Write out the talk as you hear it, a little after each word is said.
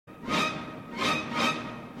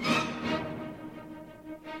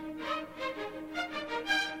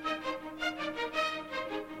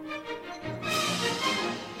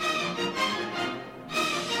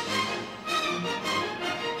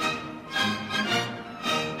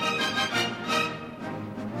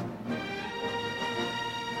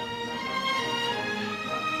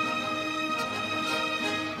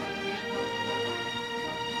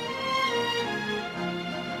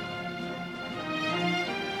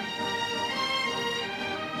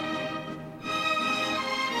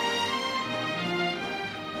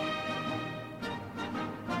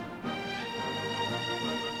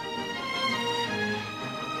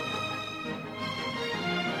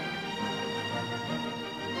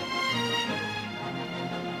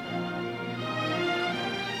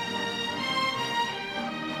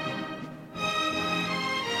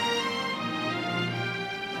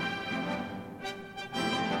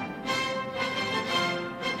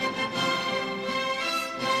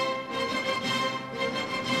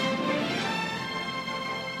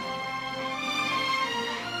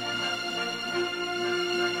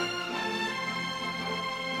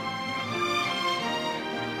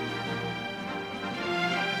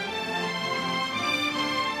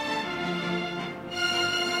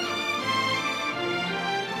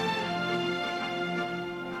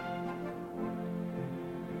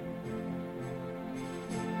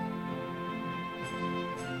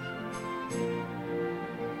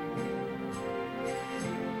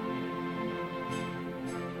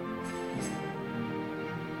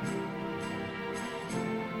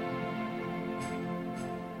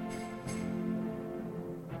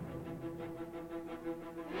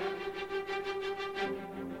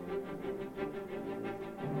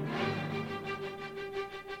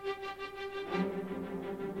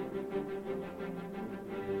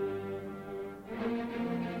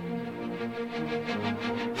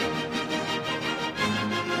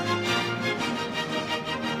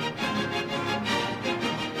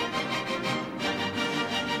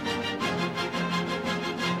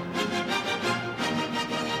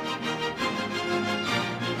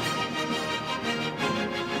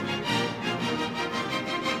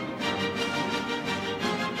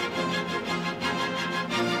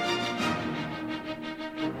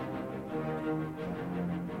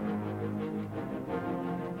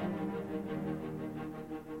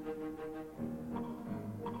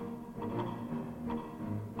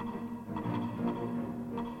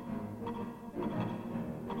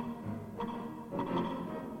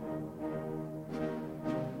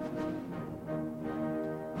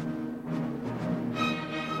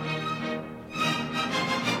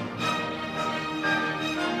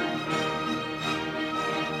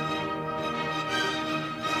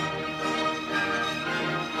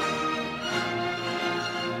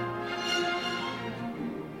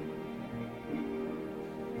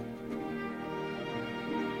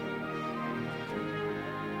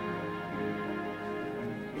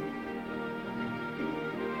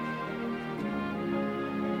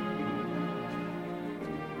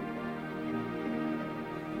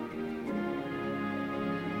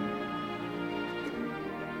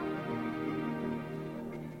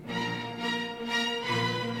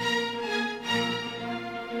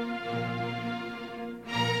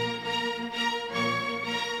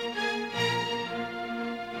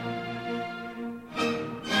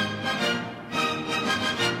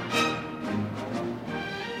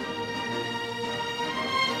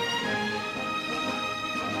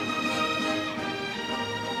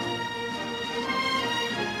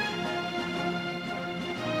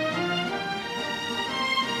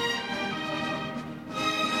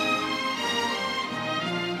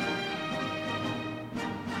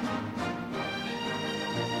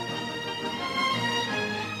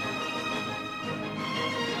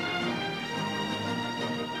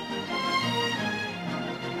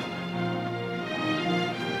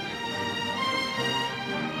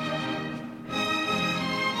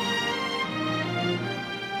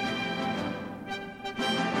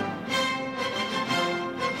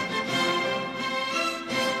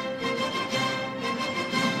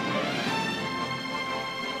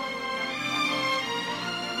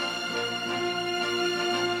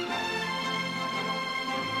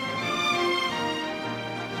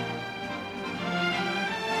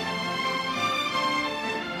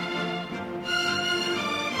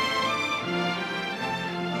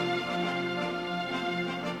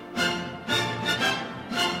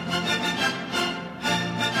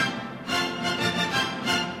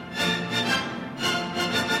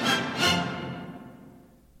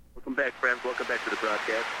Welcome back to the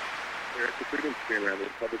broadcast here at the Freedomscreamer on the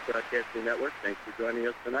Public Broadcasting Network. Thanks for joining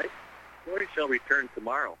us tonight. Story shall return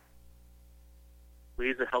tomorrow.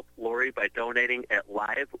 please help Lori by donating at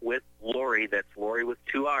Live with Lori, that's Lori with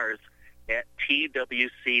 2 R's, at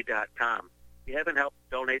twc.com. If you haven't helped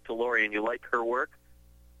donate to Lori and you like her work,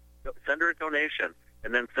 send her a donation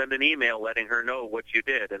and then send an email letting her know what you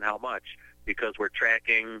did and how much, because we're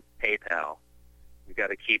tracking PayPal. We've got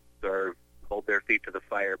to hold their feet to the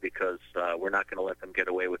fire, because we're not going to let them get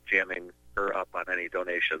away with jamming her up on any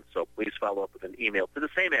donations. So please follow up with an email to the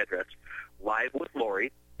same address, Live with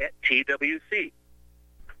Lori at twc.com.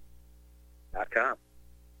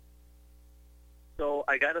 So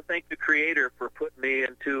I got to thank the Creator for putting me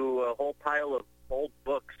into a whole pile of old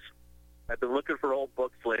books. I've been looking for old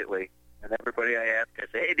books lately, and everybody I ask, I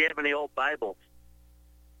say, hey, do you have any old Bibles?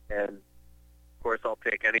 And, of course, I'll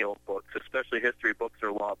take any old books, especially history books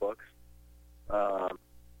or law books.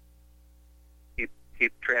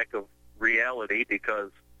 Keep track of reality,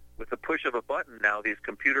 because with the push of a button now, these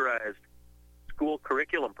computerized school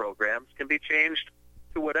curriculum programs can be changed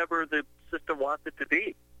to whatever the system wants it to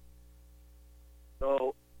be.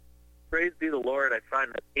 So, praise be the Lord, I find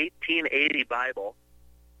an 1880 Bible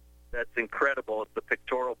that's incredible. It's the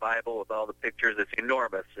pictorial Bible with all the pictures. It's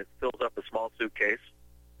enormous. It fills up a small suitcase.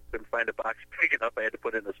 I couldn't find a box big enough. I had to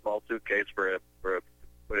put it in a small suitcase put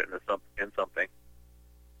it in something.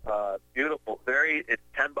 Beautiful. It's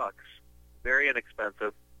 $10. Very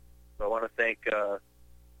inexpensive. So I want to thank the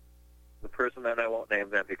person, that I won't name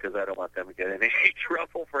them because I don't want them to get in any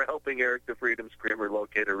trouble, for helping Eric the Freedom Screamer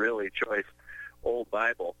locate a really choice old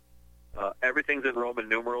Bible. Everything's in Roman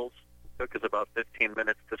numerals. It took us about 15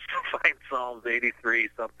 minutes to find Psalms 83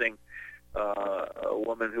 something. A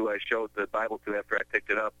woman who I showed the Bible to after I picked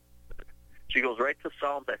it up, she goes right to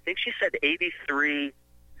Psalms. I think she said 83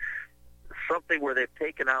 something, where they've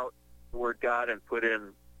taken out the word God and put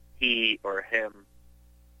in he or him.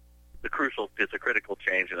 It's a critical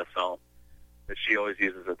change in a psalm that she always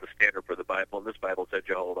uses as the standard for the Bible, and this Bible said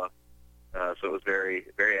Jehovah. So it was very,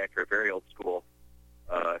 very accurate, very old school.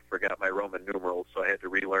 I forgot my Roman numerals, so I had to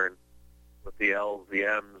relearn what the L's, the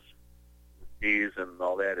M's, the D's, and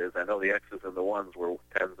all that is. I know the X's and the 1's were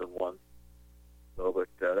 10s and 1s. So, but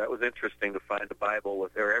that was interesting to find a Bible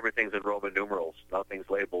with everything's in Roman numerals. Nothing's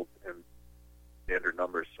labeled in standard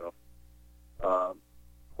numbers. So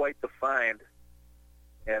quite the find.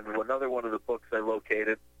 And another one of the books I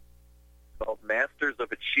located called Masters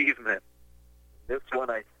of Achievement. This one,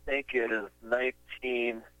 I think it is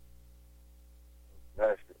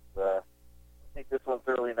I think this one's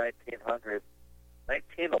early 1900s.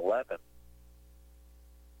 1911.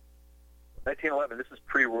 1911, this is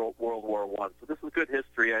pre-World War I. So this is good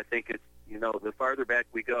history. I think it's, the farther back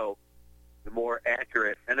we go, the more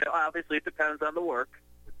accurate. And obviously it depends on the work.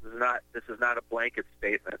 This is not a blanket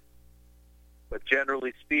statement. But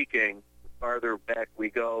generally speaking, the farther back we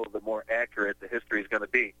go, the more accurate the history is going to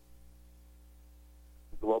be.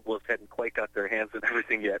 The globalists hadn't quite got their hands on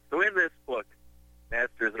everything yet. So in this book,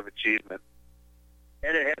 Masters of Achievement,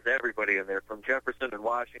 and it has everybody in there, from Jefferson and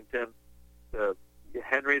Washington to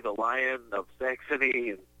Henry the Lion of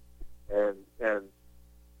Saxony and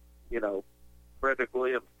Frederick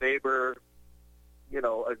William Faber,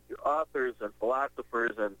 authors and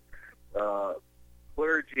philosophers and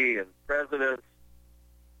clergy and presidents,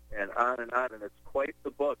 and on and on. And it's quite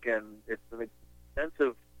the book, and it's an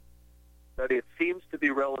extensive study. It seems to be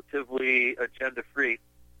relatively agenda-free.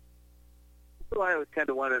 So I always kind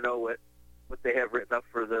of want to know what they have written up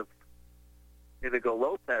for the Inigo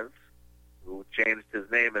Lopez, who changed his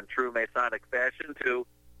name in true Masonic fashion to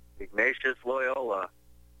Ignatius Loyola,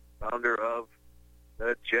 founder of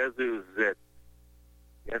the Jesuits.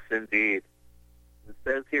 Yes, indeed. It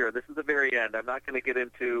says here, this is the very end. I'm not going to get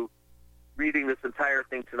into reading this entire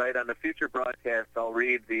thing tonight. On the future broadcast, I'll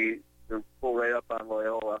read the full write-up on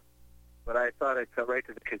Loyola. But I thought I'd come right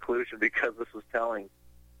to the conclusion because this was telling.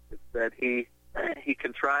 It's that he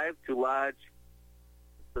contrived to lodge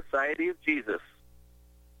the Society of Jesus,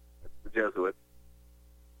 that's the Jesuits,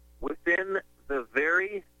 within the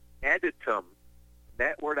very adytum.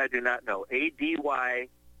 That word I do not know. A-D-Y-T-U-M.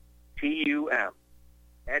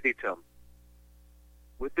 Adytum.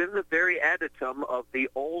 Within the very adytum of the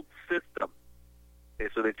old system. Okay,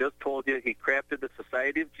 so they just told you he crafted the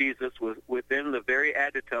Society of Jesus within the very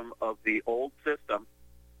adytum of the old system,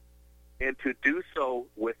 and to do so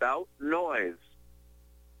without noise,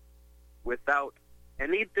 without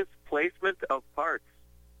any displacement of parts,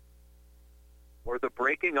 or the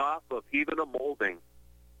breaking off of even a molding.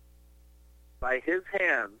 By his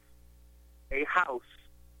hands, a house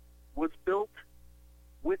was built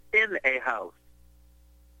within a house.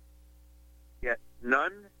 Yet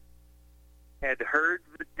none had heard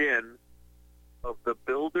the din of the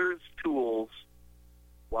builder's tools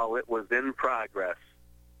while it was in progress.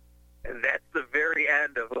 And that's the very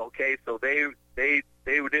end of, okay, so they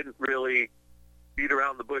didn't really beat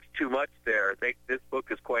around the bush too much there. This book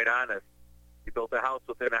is quite honest. He built a house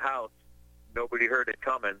within a house. Nobody heard it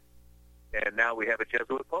coming. And now we have a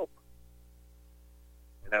Jesuit Pope.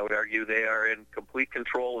 And I would argue they are in complete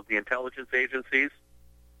control of the intelligence agencies,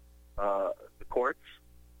 the courts,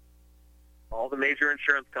 all the major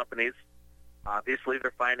insurance companies. Obviously,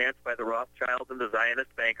 they're financed by the Rothschilds and the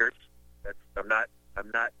Zionist bankers. I'm not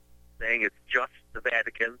saying it's just the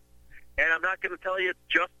Vatican. And I'm not going to tell you it's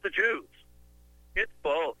just the Jews. It's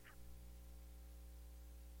both.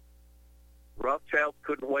 Rothschilds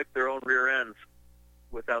couldn't wipe their own rear ends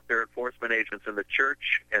without their enforcement agents in the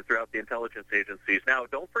church and throughout the intelligence agencies. Now,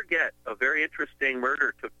 don't forget, a very interesting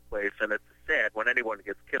murder took place, and it's sad when anyone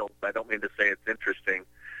gets killed. I don't mean to say it's interesting,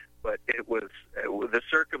 but it was the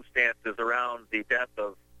circumstances around the death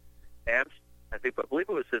of I believe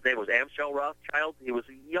it was his name was Amschel Rothschild. He was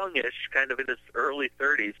youngish, kind of in his early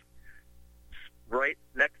 30s, right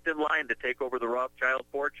next in line to take over the Rothschild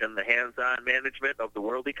fortune, the hands-on management of the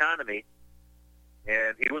world economy,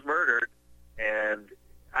 and he was murdered. And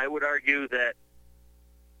I would argue that,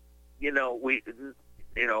 we don't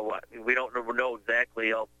know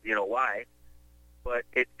exactly, why, but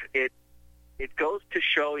it goes to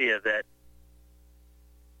show you that,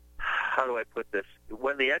 how do I put this?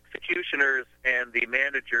 When the executioners and the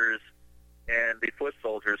managers and the foot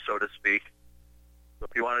soldiers, so to speak, so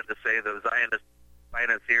if you wanted to say the Zionist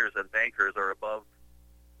financiers and bankers are above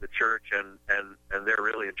the church and they're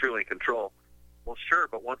really and truly in control, well, sure,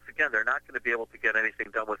 but once again, they're not going to be able to get anything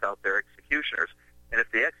done without their executioners. And if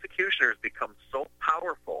the executioners become so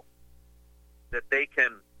powerful that they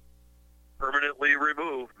can permanently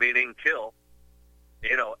remove, meaning kill,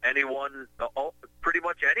 anyone, pretty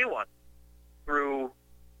much anyone, through,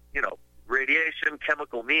 radiation,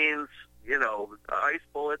 chemical means, ice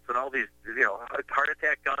bullets and all these, heart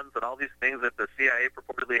attack guns and all these things that the CIA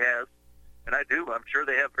purportedly has. And I'm sure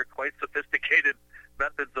they have quite sophisticated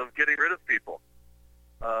methods of getting rid of people.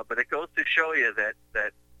 But it goes to show you that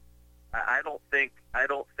I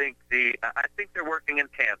think they're working in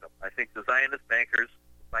tandem. I think the Zionist bankers,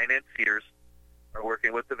 financiers, are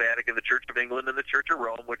working with the Vatican, the Church of England, and the Church of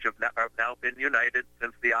Rome, which have now been united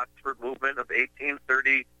since the Oxford Movement of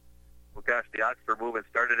 1830. Well, gosh, the Oxford Movement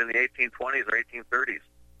started in the 1820s or 1830s,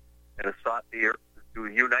 and has sought to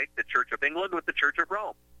unite the Church of England with the Church of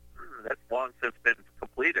Rome. That's long since been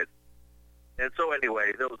completed. And so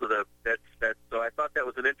anyway, those are so I thought that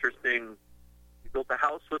was an interesting. He built a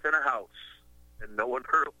house within a house, and no one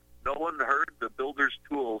heard the builder's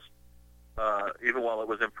tools, even while it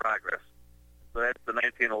was in progress. So that's the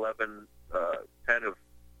 1911 kind of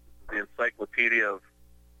the encyclopedia of,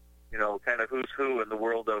 kind of who's who in the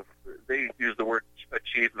world of. They use the word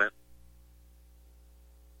achievement.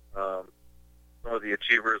 Some of the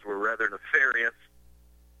achievers were rather nefarious,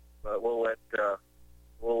 but we'll let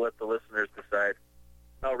the listeners decide.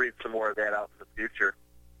 I'll read some more of that out in the future.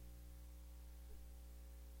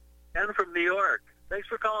 Ken from New York. Thanks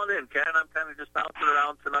for calling in, Ken. I'm kind of just bouncing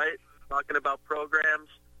around tonight, talking about programs,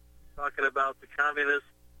 talking about the communists,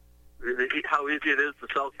 how easy it is to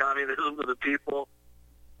sell communism to the people.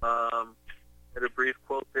 Had a brief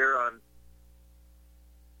quote there on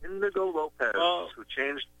Inigo Lopez, who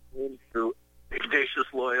changed name to Ignatius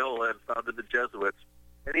Loyola and founded the Jesuits.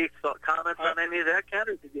 Any comments on any of that, Ken,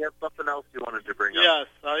 or did you have something else you wanted to bring up? Yes,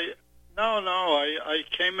 I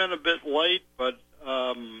came in a bit late, but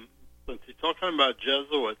since you're talking about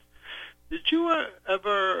Jesuits, did you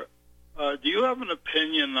ever, do you have an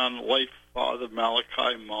opinion on late Father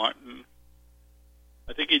Malachi Martin?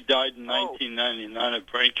 I think he died in 1999 of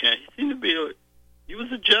brain cancer. He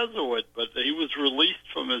was a Jesuit, but he was released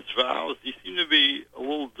from his vows. He seemed to be a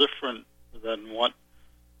little different than what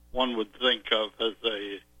one would think of as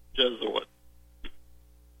a Jesuit.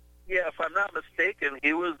 Yeah, if I'm not mistaken,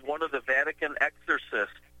 he was one of the Vatican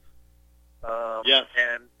exorcists. Yes.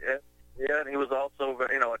 And he was also,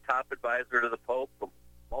 a top advisor to the Pope,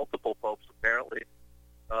 multiple popes apparently.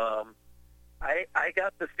 I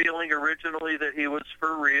got the feeling originally that he was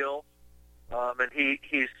for real, and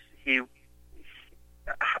he's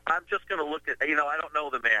I'm just going to look at, I don't know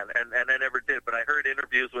the man, and I never did, but I heard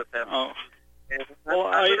interviews with him. Oh. And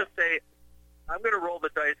I'm going to roll the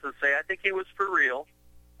dice and say I think he was for real.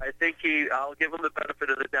 I think I'll give him the benefit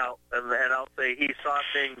of the doubt, and I'll say he saw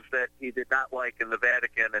things that he did not like in the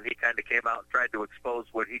Vatican, and he kind of came out and tried to expose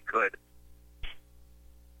what he could.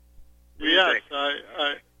 Yes,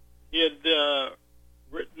 he had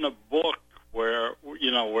written a book where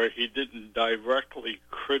he didn't directly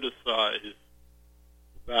criticize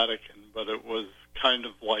the Vatican, but it was kind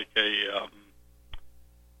of like a,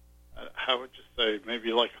 how would you say,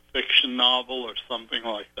 maybe like a fiction novel or something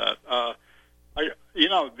like that.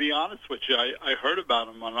 To be honest with you, I heard about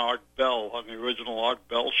him on Art Bell, on the original Art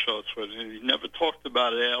Bell shows. Where he never talked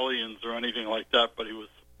about aliens or anything like that, but he was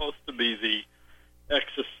supposed to be the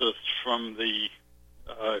exorcist from the,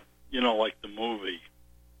 like the movie.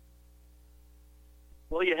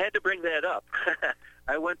 Well, you had to bring that up.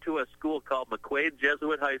 I went to a school called McQuaid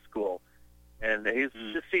Jesuit High School, and he's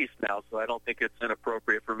deceased now, so I don't think it's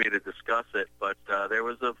inappropriate for me to discuss it. But there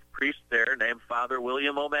was a priest there named Father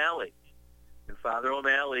William O'Malley. And Father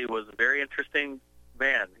O'Malley was a very interesting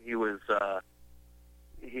man. He was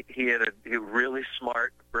he had a really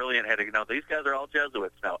smart, brilliant head. Now, these guys are all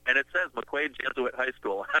Jesuits now. And it says McQuaid Jesuit High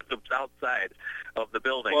School on the south side of the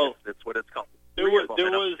building. Well, that's what it's called. There was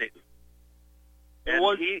two was,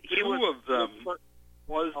 of them.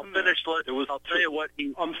 I'll tell you what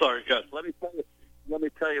he... I'm sorry, guys. Let me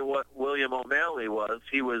tell you what William O'Malley was.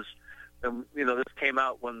 He was, this came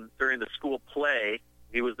out during the school play.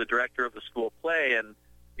 He was the director of the school play, and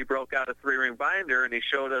he broke out a 3-ring binder, and he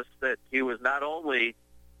showed us that he was not only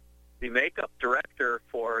the makeup director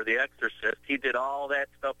for The Exorcist. He did all that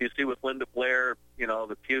stuff you see with Linda Blair,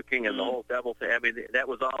 the puking and the whole devil thing. I mean, that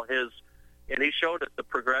was all his. And he showed us the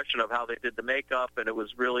progression of how they did the makeup, and it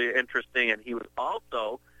was really interesting. And he was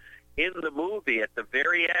also in the movie at the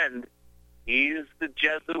very end. He's the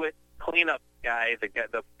Jesuit cleanup guy,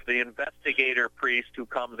 the investigator priest who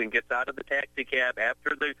comes and gets out of the taxi cab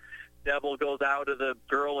after the devil goes out of the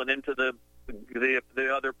girl and into the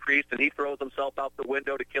other priest, and he throws himself out the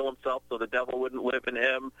window to kill himself so the devil wouldn't live in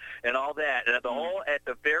him and all that. And at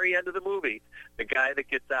the very end of the movie, the guy that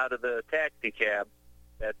gets out of the taxi cab,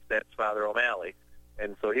 that's Father O'Malley.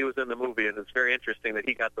 And so he was in the movie, and it's very interesting that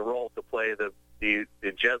he got the role to play the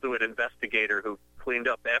Jesuit investigator who cleaned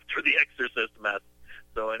up after the Exorcist mess.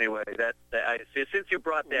 So anyway, since you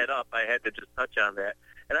brought that up, I had to just touch on that.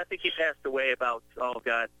 And I think he passed away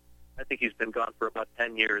I think he's been gone for about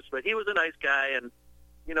 10 years. But he was a nice guy, and,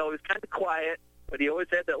 he was kind of quiet, but he always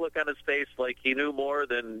had that look on his face like he knew more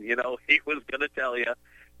than, he was going to tell you.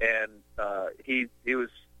 And he was...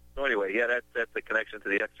 So anyway, yeah, that's a connection to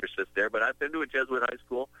The Exorcist there. But I've been to a Jesuit high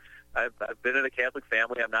school. I've been in a Catholic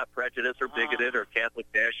family. I'm not prejudiced or bigoted or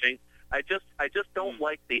Catholic bashing. I just don't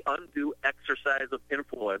like the undue exercise of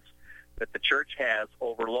influence that the church has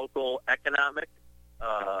over local economic,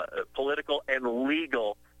 political, and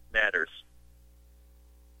legal matters.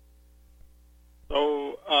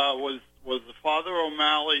 So was the Father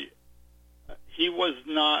O'Malley? Was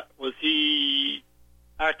he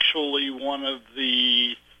actually one of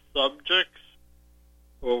the subjects,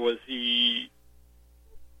 or was he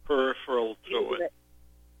peripheral to it?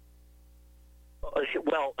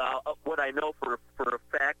 Well, what I know for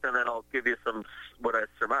a fact, and then I'll give you what I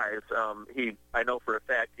surmise. I know for a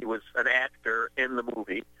fact he was an actor in the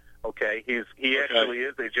movie. Okay, he actually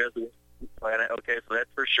is a Jesuit. Okay, so that's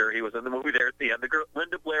for sure. He was in the movie there at the end. The girl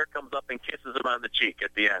Linda Blair comes up and kisses him on the cheek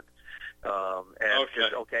at the end.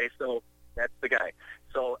 So that's the guy.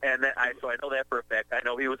 So I know that for a fact. I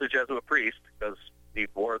know he was a Jesuit priest because he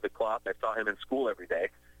wore the cloth. I saw him in school every day.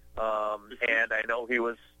 And I know he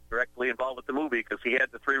was directly involved with the movie because he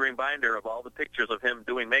had the 3-ring binder of all the pictures of him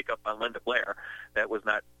doing makeup on Linda Blair. That was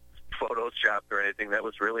not photoshopped or anything. That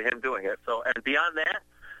was really him doing it. So, and beyond that,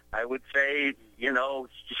 I would say, your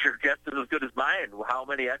guess is as good as mine. How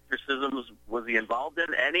many exorcisms was he involved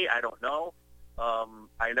in? Any? I don't know.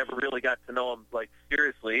 I never really got to know him,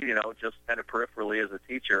 seriously, just kind of peripherally as a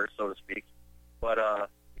teacher, so to speak. But, I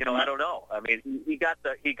don't know. I mean, he got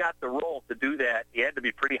the role to do that. He had to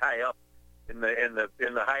be pretty high up in the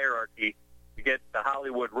hierarchy to get the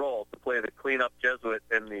Hollywood role to play the cleanup Jesuit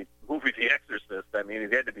in the movie The Exorcist. I mean,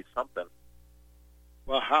 he had to be something.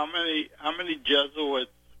 Well, how many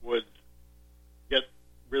Jesuits would get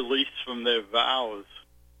released from their vows?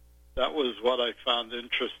 That was what I found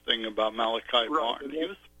interesting about Malachi Martin. He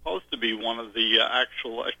was supposed to be one of the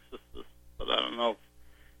actual exorcists, but I don't know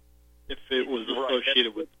if it was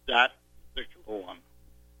associated with that particular one.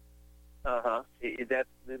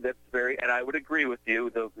 That's very, and I would agree with you.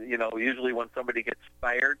 Usually when somebody gets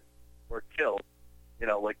fired or killed,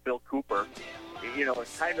 like Bill Cooper, it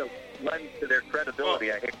kind of lends to their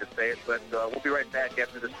credibility. I hate to say it, but we'll be right back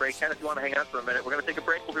after this break. Ken, if you want to hang on for a minute, we're going to take a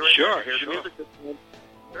break. We'll be right back. Here's the music.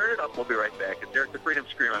 Turn it up. We'll be right back. It's Eric the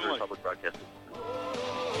Freedomscreamer on the Republic Broadcasting.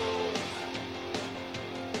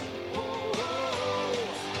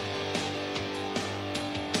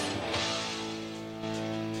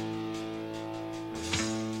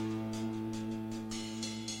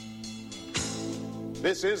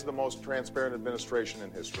 This is the most transparent administration in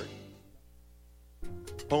history.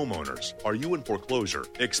 Homeowners, are you in foreclosure,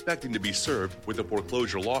 expecting to be served with a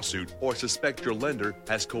foreclosure lawsuit, or suspect your lender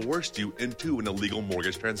has coerced you into an illegal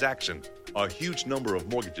mortgage transaction? A huge number of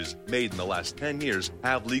mortgages made in the last 10 years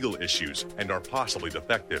have legal issues and are possibly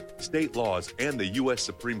defective. State laws and the U.S.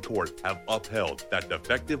 Supreme Court have upheld that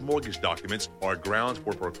defective mortgage documents are grounds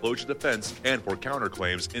for foreclosure defense and for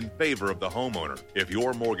counterclaims in favor of the homeowner. If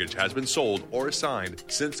your mortgage has been sold or assigned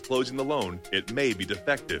since closing the loan, it may be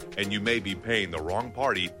defective, and you may be paying the wrong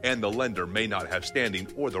party, and the lender may not have standing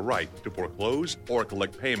or the right to foreclose or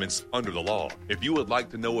collect payments under the law. If you would like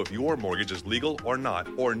to know if your mortgage is legal or not,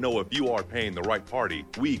 or know if you are paying the right party,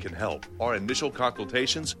 we can help. Our initial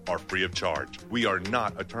consultations are free of charge. We are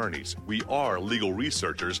not attorneys. We are legal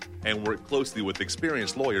researchers and work closely with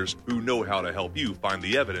experienced lawyers who know how to help you find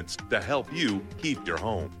the evidence to help you keep your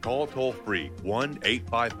home. Call toll-free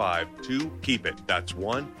 1-855-2-KEEP-IT. That's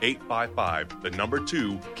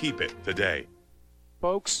 1-855-2-KEEP-IT today.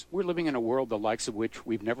 Folks, we're living in a world the likes of which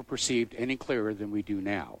we've never perceived any clearer than we do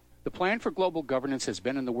now. The plan for global governance has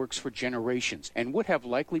been in the works for generations and would have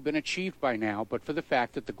likely been achieved by now but for the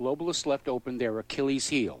fact that the globalists left open their Achilles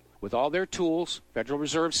heel. With all their tools, Federal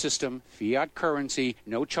Reserve System, fiat currency,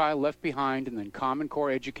 no child left behind, and then Common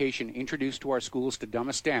Core education introduced to our schools to dumb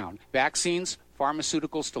us down, vaccines,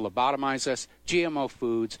 pharmaceuticals to lobotomize us, GMO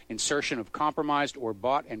foods, insertion of compromised or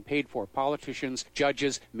bought and paid for politicians,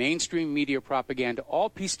 judges, mainstream media propaganda,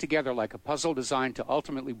 all pieced together like a puzzle designed to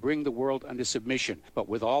ultimately bring the world under submission. But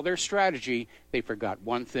with all their strategy, they forgot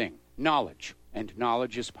one thing: knowledge. And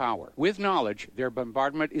knowledge is power. With knowledge, their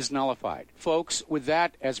bombardment is nullified. Folks, with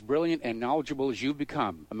that, as brilliant and knowledgeable as you've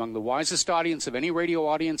become, among the wisest audience of any radio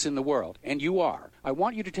audience in the world, and you are, I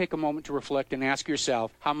want you to take a moment to reflect and ask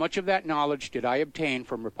yourself, how much of that knowledge did I obtain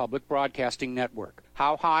from Republic Broadcasting Network?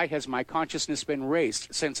 How high has my consciousness been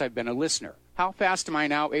raised since I've been a listener? How fast am I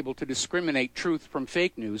now able to discriminate truth from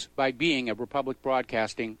fake news by being a Republic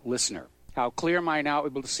Broadcasting listener? How clear am I now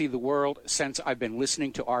able to see the world since I've been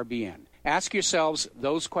listening to RBN? Ask yourselves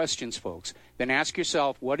those questions, folks. Then ask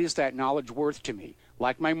yourself, what is that knowledge worth to me?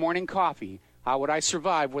 Like my morning coffee, how would I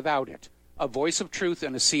survive without it? A voice of truth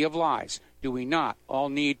in a sea of lies. Do we not all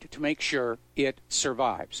need to make sure it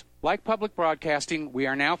survives? Like public broadcasting, we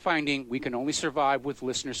are now finding we can only survive with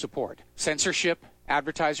listener support. Censorship,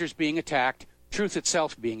 advertisers being attacked, truth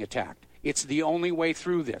itself being attacked. It's the only way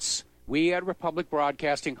through this. We at Republic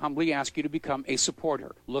Broadcasting humbly ask you to become a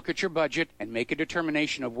supporter. Look at your budget and make a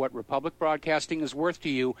determination of what Republic Broadcasting is worth to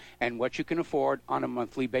you and what you can afford on a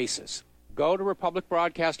monthly basis. Go to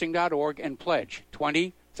republicbroadcasting.org and pledge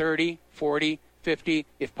 $20, $30, $40, $50,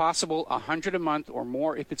 if possible, $100 a month or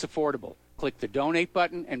more if it's affordable. Click the donate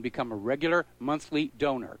button and become a regular monthly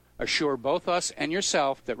donor. Assure both us and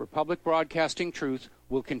yourself that Republic Broadcasting truth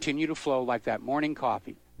will continue to flow like that morning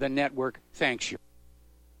coffee. The network thanks you.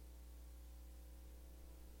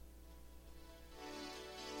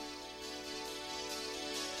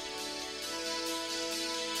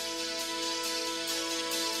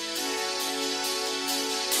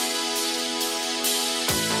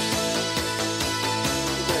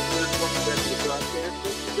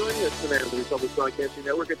 Tonight on the Republic Broadcasting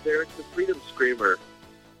Network. It's Eric, the Freedomscreamer.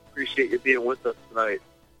 Appreciate you being with us tonight.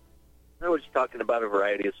 I was talking about a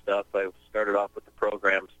variety of stuff. I started off with the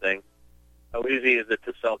programs thing. How easy is it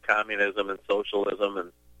to sell communism and socialism?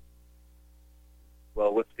 And,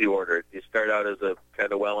 well, what's the order? You start out as a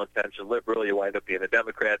kind of well-intentioned liberal. You wind up being a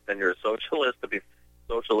Democrat. Then you're a socialist. To be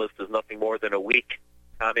socialist is nothing more than a weak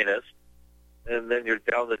communist. And then you're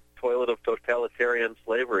down the toilet of totalitarian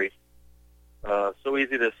slavery. So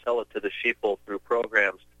easy to sell it to the sheeple through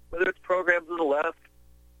programs, whether it's programs of the left,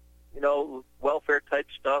 welfare-type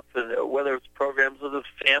stuff, and whether it's programs of the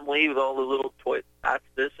family with all the little toy tots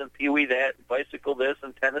this and Pee-wee that, and bicycle this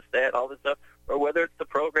and tennis that, all this stuff, or whether it's the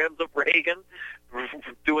programs of Reagan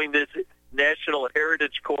doing this National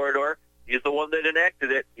Heritage Corridor. He's the one that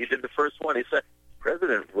enacted it. He did the first one. He said,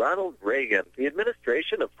 President Ronald Reagan, the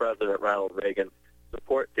administration of President Ronald Reagan,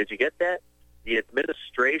 did you get that? The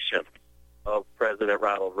administration of President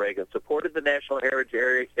Ronald Reagan supported the National Heritage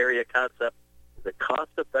Area concept as a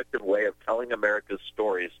cost-effective way of telling America's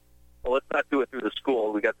stories. Well, let's not do it through the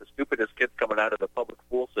school. We got the stupidest kids coming out of the public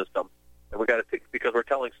school system, and we got to because we're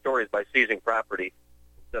telling stories by seizing property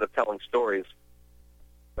instead of telling stories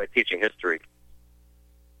by teaching history.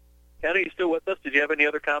 Ken, are you still with us? Did you have any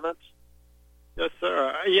other comments? Yes,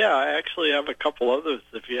 sir. Yeah, I actually have a couple others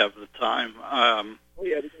if you have the time.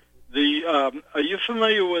 Are you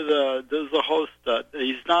familiar with, there's a host that,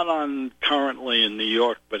 he's not on currently in New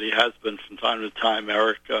York, but he has been from time to time,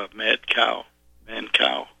 Eric Mancow.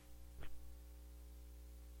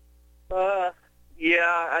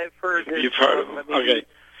 Yeah, I've heard his... You've heard of him, okay.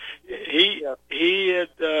 He had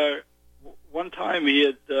one time he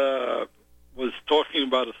had was talking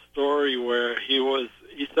about a story where he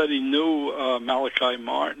said he knew Malachi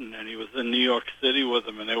Martin, and he was in New York City with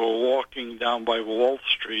him, and they were walking down by Wall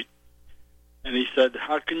Street. And he said,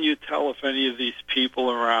 how can you tell if any of these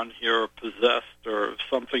people around here are possessed or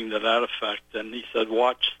something to that effect? And he said,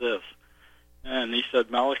 watch this. And he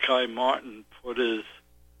said Malachi Martin put his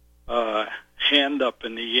hand up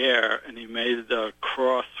in the air, and he made a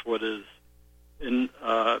cross with his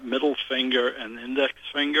middle finger and index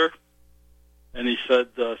finger. And he said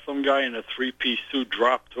some guy in a three-piece suit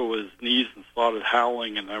dropped to his knees and started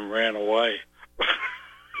howling and then ran away.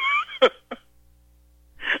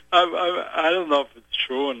 I don't know if it's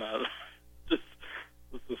true or not. Just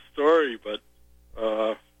it's a story, but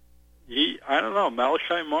I don't know.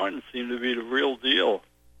 Malachi Martin seemed to be the real deal.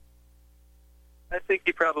 I think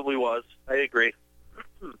he probably was. I agree.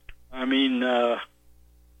 I mean,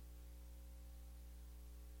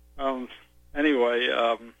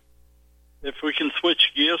 anyway, if we can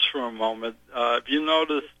switch gears for a moment, have you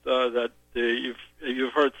noticed that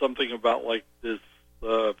you've heard something about like this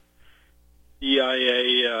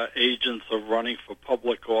CIA agents are running for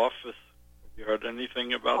public office? Have you heard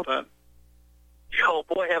anything about that? Oh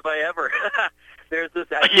boy, have I ever! There's this.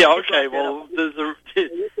 Okay. Well,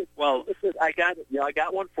 I got it. I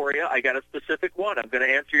got one for you. I got a specific one. I'm going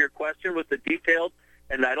to answer your question with the detailed,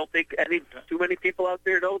 and I don't think too many people out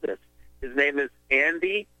there know this. His name is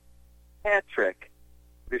Andy Patrick.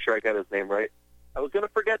 Pretty sure I got his name right. I was going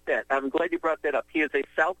to forget that. I'm glad you brought that up. He is a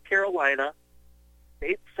South Carolina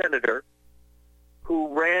state senator who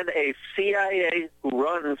runs a CIA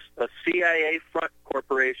front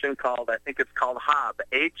corporation called, I think it's called HAAB,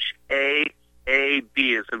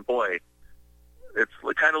 H-A-A-B as in boy. It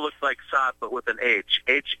kind of looks like Saab, but with an H,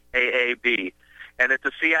 H-A-A-B. And it's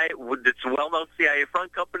it's a well-known CIA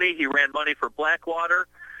front company. He ran money for Blackwater.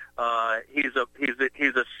 He's a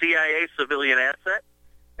CIA civilian asset,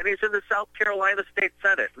 and he's in the South Carolina State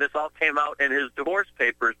Senate. And this all came out in his divorce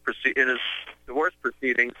papers, in his divorce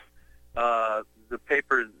proceedings. The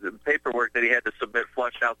paperwork that he had to submit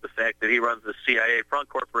flushed out the fact that he runs the CIA front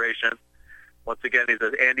corporation. Once again, he's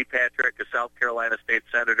Andy Patrick, a South Carolina state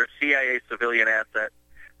senator, CIA civilian asset.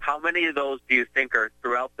 How many of those do you think are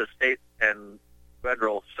throughout the state and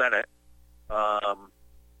federal Senate? And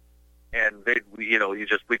we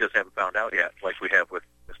just haven't found out yet, like we have with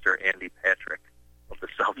Mr. Andy Patrick of the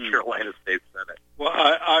South Carolina State Senate. Well,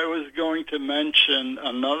 I was going to mention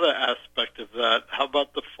another aspect of that. How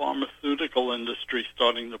about the pharmaceutical industry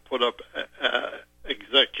starting to put up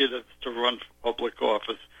executives to run for public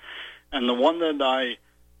office? And the one that I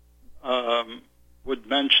would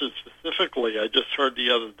mention specifically, I just heard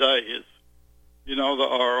the other day, is,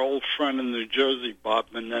 our old friend in New Jersey,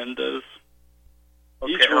 Bob Menendez.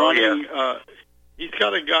 Okay. He's running. He's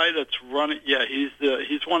got a guy that's running. Yeah,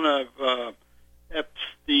 he's one of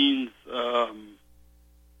Epstein's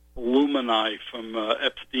alumni from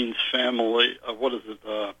Epstein's family. What is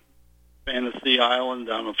it? Fantasy Island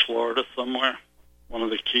down in Florida somewhere. One of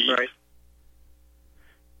the keys. Right.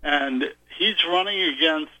 And he's running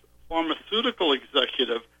against a pharmaceutical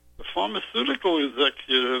executive. The pharmaceutical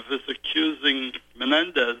executive is accusing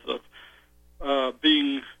Menendez of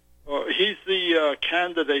being. He's the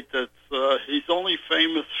candidate that's. He's only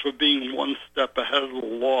famous for being one step ahead of the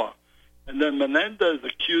law. And then Menendez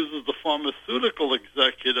accuses the pharmaceutical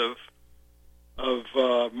executive of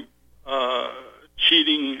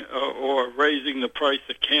cheating or raising the price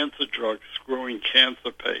of cancer drugs, screwing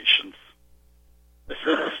cancer patients.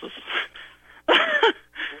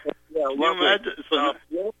 Yeah, Can you imagine?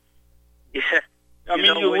 Yeah. I mean,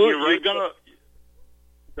 you're gonna,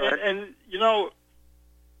 and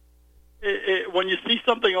when you see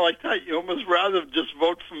something like that, you almost rather just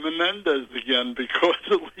vote for Menendez again, because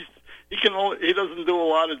at least he doesn't do a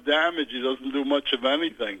lot of damage. He doesn't do much of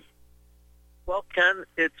anything. Well, Ken,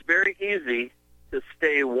 it's very easy to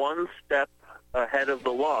stay one step ahead of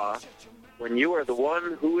the law when you are the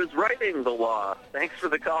one who is writing the law. Thanks for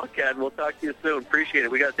the call, Ken. We'll talk to you soon. Appreciate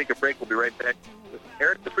it. We got to take a break. We'll be right back with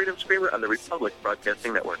Eric the Freedom Screamer on the Republic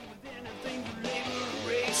Broadcasting Network.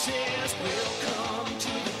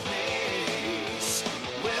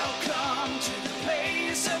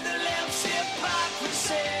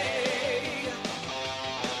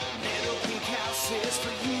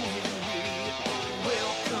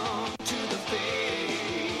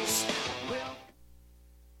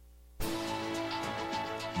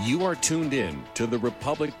 You are tuned in to the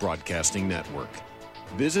Republic Broadcasting Network.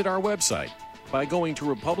 Visit our website by going to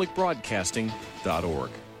republicbroadcasting.org.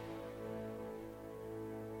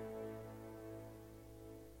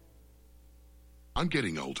 I'm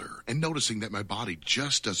getting older and noticing that my body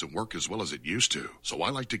just doesn't work as well as it used to. So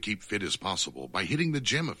I like to keep fit as possible by hitting the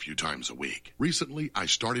gym a few times a week. Recently, I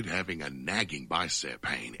started having a nagging bicep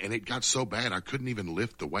pain, and it got so bad I couldn't even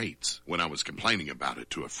lift the weights. When I was complaining about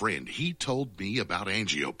it to a friend, he told me about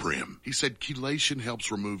angioprim. He said chelation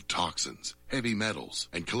helps remove toxins, heavy metals,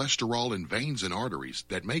 and cholesterol in veins and arteries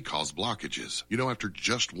that may cause blockages. You know, after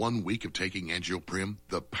just 1 week of taking angioprim,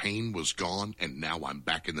 the pain was gone, and now I'm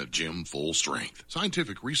back in the gym full strength.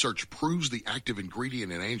 Scientific research proves the active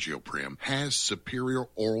ingredient in angioprim has superior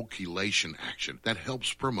oral chelation action that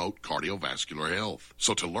helps promote cardiovascular health.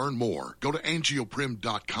 So to learn more, go to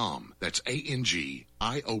angioprim.com. That's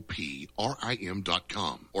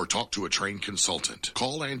ANGIOPRIM.com, or talk to a trained consultant.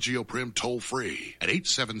 Call Angioprim toll-free at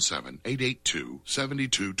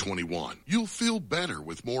 877-882-7221. You'll feel better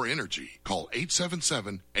with more energy. Call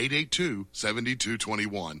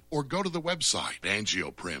 877-882-7221 or go to the website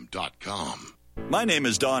angioprim.com. My name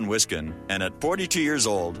is Don Wiskin, and at 42 years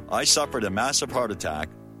old, I suffered a massive heart attack,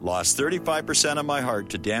 lost 35% of my heart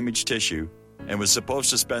to damaged tissue, and was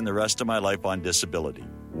supposed to spend the rest of my life on disability.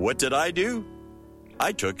 What did I do?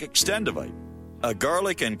 I took Extendivite, a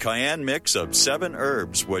garlic and cayenne mix of 7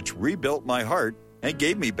 herbs which rebuilt my heart and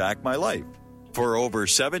gave me back my life. For over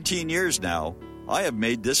 17 years now, I have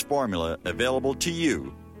made this formula available to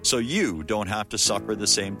you so you don't have to suffer the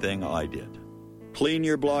same thing I did. Clean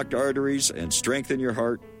your blocked arteries and strengthen your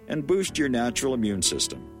heart and boost your natural immune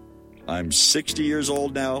system. I'm 60 years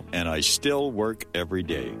old now, and I still work every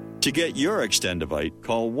day. To get your Extendivite,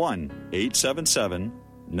 call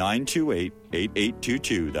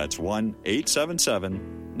 1-877-928-8822. That's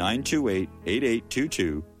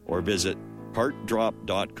 1-877-928-8822, or visit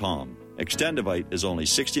heartdrop.com. Extendivite is only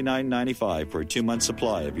 $69.95 for a 2-month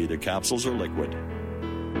supply of either capsules or liquid.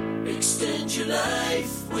 Extend your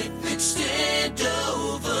life with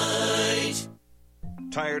Extendovite.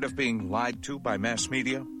 Tired of being lied to by mass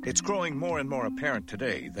media? It's growing more and more apparent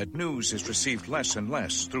today that news is received less and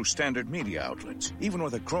less through standard media outlets. Even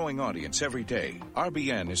with a growing audience every day,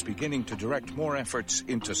 RBN is beginning to direct more efforts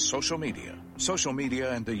into social media. Social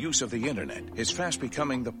media and the use of the internet is fast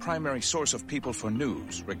becoming the primary source of people for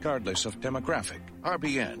news, regardless of demographic.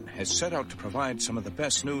 RBN has set out to provide some of the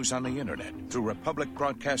best news on the internet through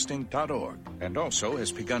republicbroadcasting.org, and also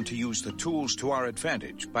has begun to use the tools to our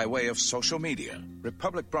advantage by way of social media.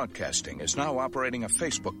 Republic Broadcasting is now operating a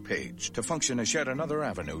Facebook page to function as yet another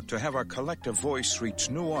avenue to have our collective voice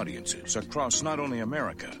reach new audiences across not only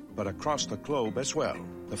America, but across the globe as well.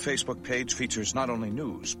 The Facebook page features not only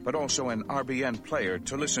news, but also an RBN player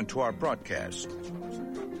to listen to our broadcast.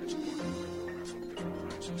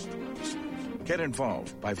 Get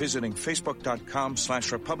involved by visiting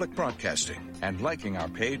facebook.com/Republic Broadcasting and liking our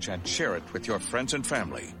page and share it with your friends and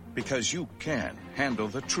family, because you can handle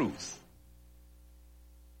the truth.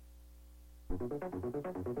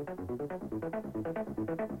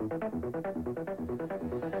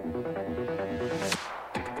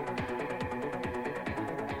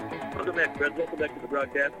 Welcome back, friends. Welcome back to the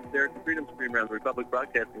broadcast. It's Derek, the Freedomscreamer on the Republic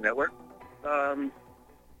Broadcasting Network. We're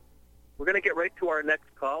going to get right to our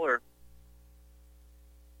next caller.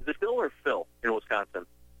 Is it Bill or Phil in Wisconsin?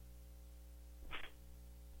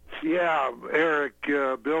 Yeah, Eric,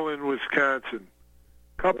 Bill in Wisconsin.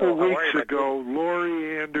 A couple weeks ago,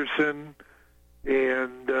 Lori Anderson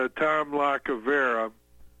and Tom Lacavera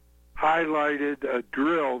highlighted a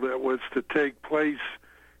drill that was to take place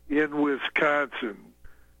in Wisconsin.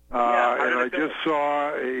 And I just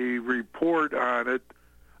saw a report on it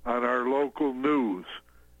on our local news.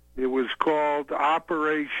 It was called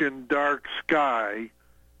Operation Dark Sky,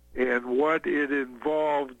 and what it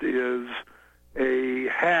involved is a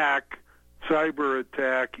cyber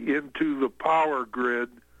attack into the power grid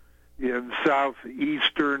in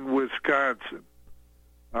southeastern Wisconsin.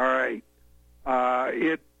 All right.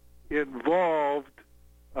 It involved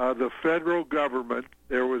the federal government.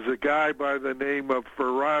 There was a guy by the name of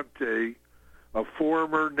Ferrante, a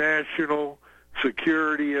former national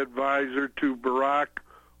security advisor to Barack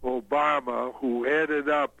Obama, who headed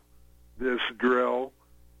up this drill.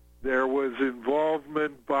 There was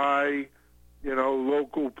involvement by,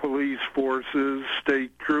 local police forces,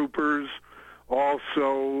 state troopers,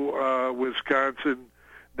 also Wisconsin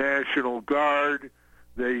National Guard.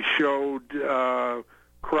 They showed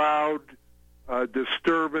crowd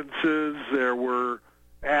disturbances. There were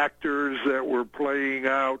actors that were playing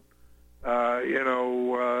out,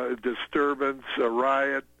 disturbance, a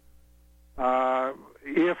riot.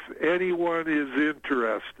 If anyone is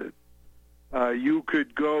interested, you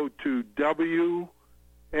could go to WSAW.com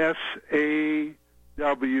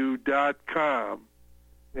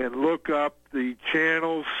and look up the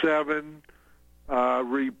Channel 7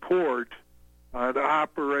 report on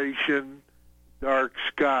Operation Dark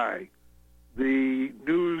Sky. The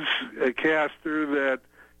newscaster that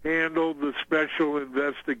handled the special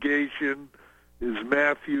investigation is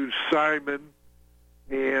Matthew Simon,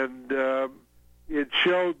 and it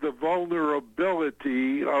showed the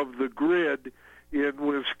vulnerability of the grid in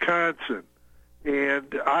Wisconsin.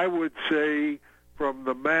 And I would say from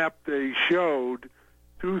the map they showed,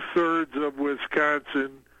 2/3 of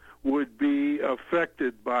Wisconsin would be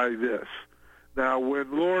affected by this. Now,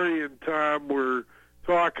 when Lori and Tom were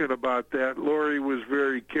talking about that, Lori was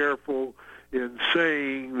very careful in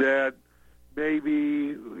saying that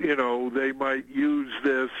maybe, they might use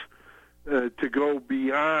this to go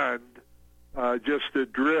beyond just a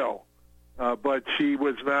drill. But she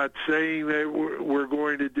was not saying they were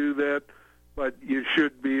going to do that, but you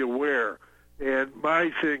should be aware. And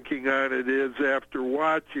my thinking on it is, after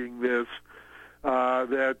watching this,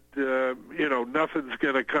 that, nothing's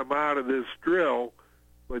going to come out of this drill,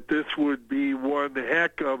 but this would be one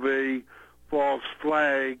heck of a false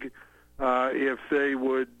flag if they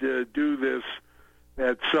would do this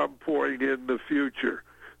at some point in the future.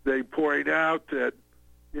 They point out that,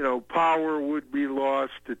 power would be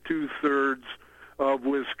lost to 2/3 of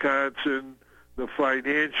Wisconsin. The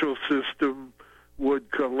financial system would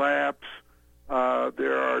collapse.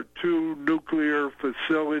 There are 2 nuclear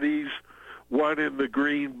facilities, one in the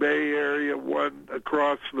Green Bay area, one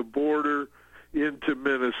across the border into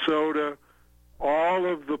Minnesota. All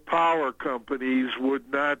of the power companies would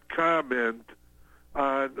not comment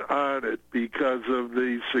on it because of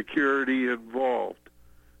the security involved.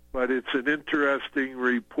 But it's an interesting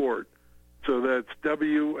report. So that's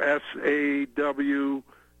WSAW.com,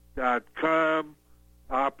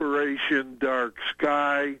 Operation Dark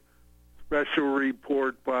Sky, special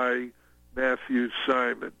report by Matthew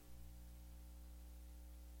Simon.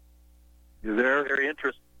 You there? Very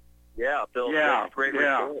interesting. Yeah, Bill. Yeah, great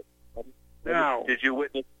yeah. report. Now, did you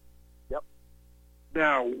witness? Yep.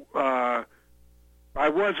 Now, I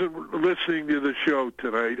wasn't listening to the show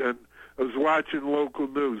tonight, and I was watching local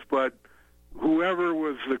news, but whoever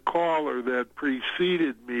was the caller that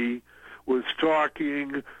preceded me was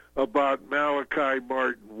talking about Malachi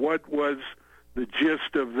Martin. What was the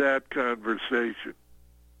gist of that conversation?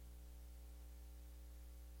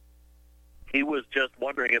 He was just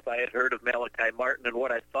wondering if I had heard of Malachi Martin and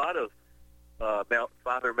what I thought of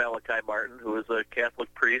Father Malachi Martin, who was a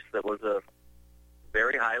Catholic priest that was a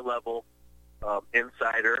very high-level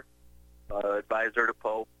insider, advisor to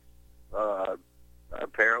Pope.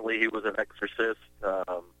 Apparently he was an exorcist.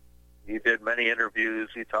 He did many interviews.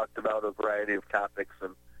 He talked about a variety of topics,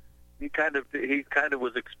 and he kind of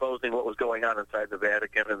was exposing what was going on inside the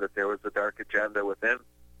Vatican and that there was a dark agenda within.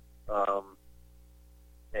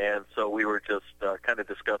 And so we were just kind of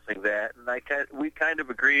discussing that, and we kind of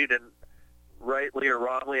agreed, and rightly or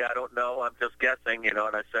wrongly, I don't know. I'm just guessing, and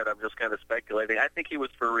I said I'm just kind of speculating. I think he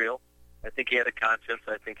was for real. I think he had a conscience.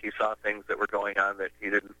 I think he saw things that were going on that he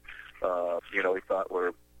didn't, he thought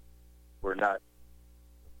were not,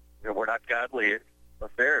 were not godly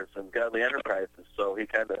affairs and godly enterprises. So he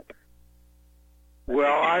kind of.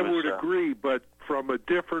 Well, I would agree, but from a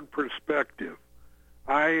different perspective.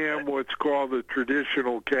 I am what's called a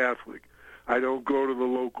traditional Catholic. I don't go to the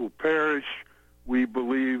local parish. We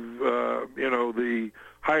believe, the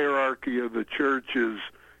hierarchy of the church is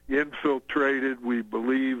infiltrated. We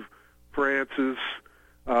believe Francis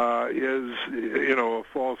is, a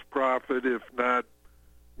false prophet, if not,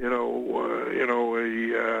 a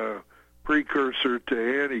precursor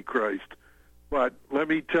to Antichrist. But let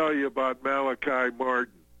me tell you about Malachi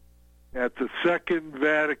Martin. At the Second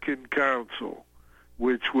Vatican Council,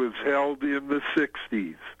 which was held in the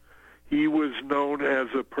 60s, he was known as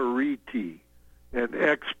a periti, an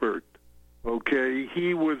expert, okay?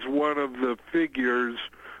 He was one of the figures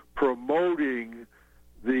promoting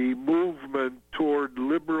the movement toward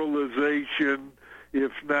liberalization,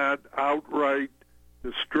 if not outright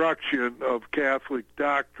destruction of Catholic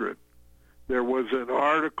doctrine. There was an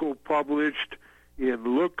article published in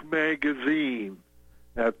Look magazine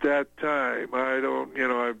at that time.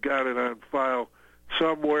 I've got it on file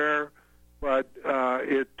somewhere, but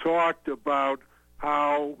it talked about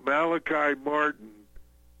how Malachi Martin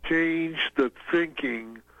changed the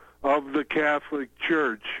thinking of the Catholic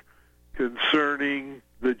Church concerning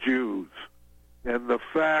the Jews, and the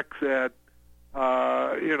fact that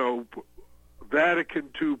Vatican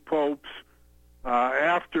II popes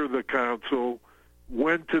after the council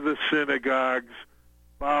went to the synagogues,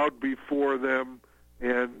 bowed before them,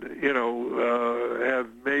 and have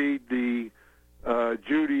made the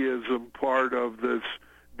Judaism part of this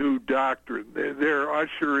new doctrine. They're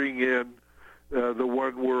ushering in the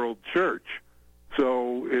one world church.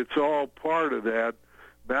 So it's all part of that.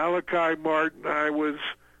 Malachi Martin, I was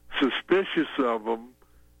suspicious of him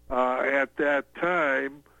at that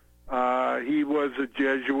time. He was a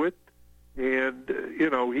Jesuit, and,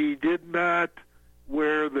 he did not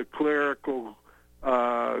wear the clerical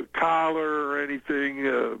collar or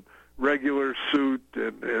anything, regular suit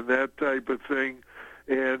and that type of thing.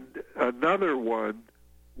 And another one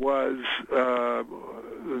was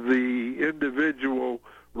the individual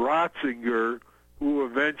Ratzinger, who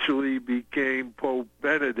eventually became Pope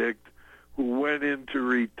Benedict, who went into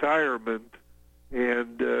retirement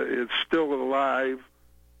and is still alive,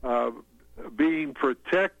 being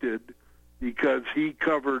protected because he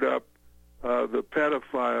covered up the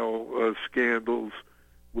pedophile scandals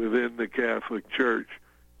within the Catholic Church.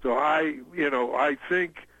 So I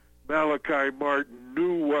think Malachi Martin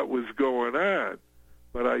knew what was going on,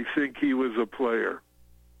 but I think he was a player.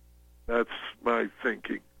 That's my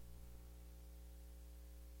thinking.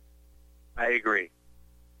 I agree.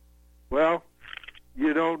 Well,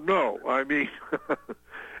 you don't know. I mean,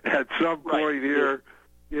 at some point here,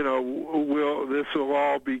 this will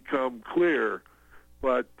all become clear.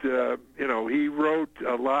 But, he wrote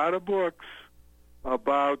a lot of books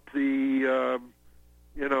about the,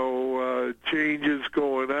 changes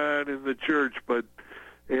going on in the church.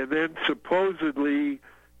 And then supposedly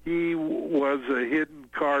he was a hidden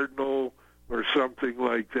cardinal or something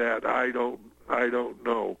like that. I don't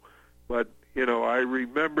know. But, I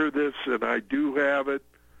remember this, and I do have it.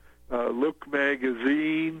 Look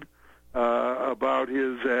magazine about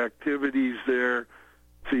his activities there.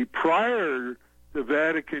 See, prior to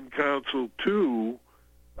Vatican Council II,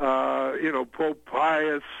 Pope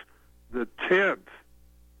Pius X,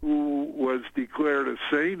 who was declared a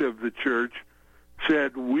saint of the church,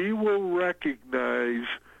 said, "We will recognize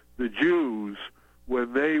the Jews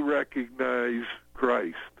when they recognize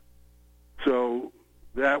Christ." So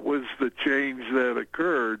that was the change that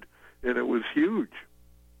occurred, and it was huge,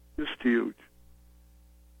 just huge.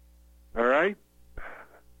 All right?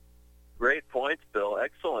 Great points, Bill.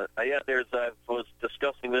 Excellent. I was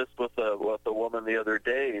discussing this with a woman the other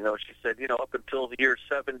day. She said, up until the year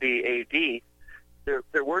 70 A.D.,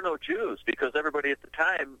 there were no Jews because everybody at the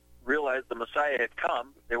time realized the Messiah had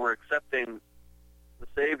come. They were accepting the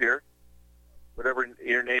Savior, whatever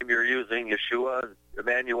your name you're using, Yeshua,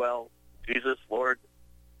 Emmanuel, Jesus, Lord,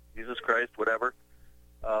 Jesus Christ, whatever.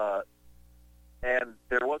 And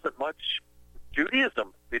there wasn't much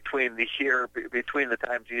Judaism between the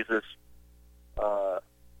time Jesus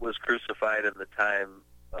was crucified and the time,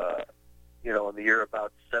 in the year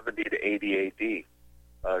about 70 to 80 A.D.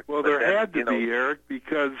 Well, there had to be, Eric,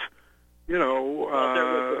 because, they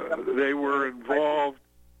were involved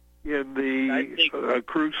in the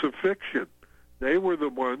crucifixion. They were the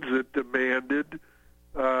ones that demanded,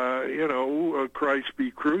 Christ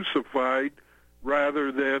be crucified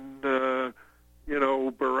rather than,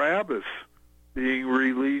 Barabbas being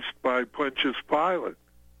released by Pontius Pilate.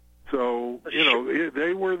 So,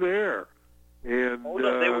 they were there. And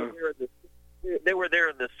they were there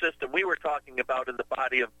in the system. We were talking about in the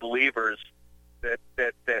body of believers that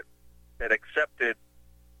accepted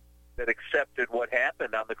what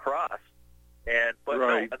happened on the cross. But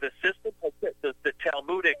right. No, the system, the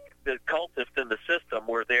Talmudic, the cultists in the system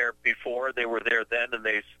were there before. They were there then, and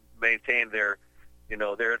they maintained their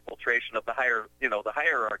infiltration of the higher, the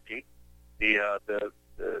hierarchy, the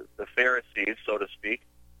Pharisees, so to speak.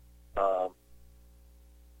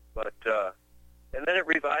 And then it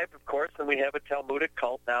revived, of course, and we have a Talmudic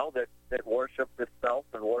cult now that worships itself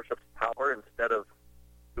and worships power instead of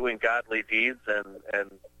doing godly deeds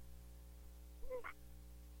and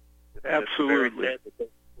absolutely.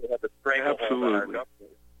 We have a stranglehold on our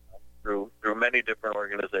government through many different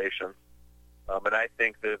organizations. And I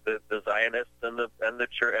think the Zionists and the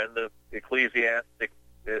church and the ecclesiastic,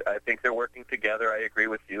 I think they're working together. I agree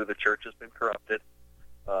with you. The church has been corrupted.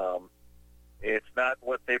 It's not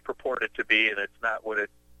what they purport it to be, and it's not what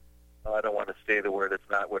it. I don't want to say the word. It's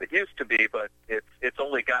not what it used to be, but it's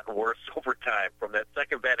only gotten worse over time from that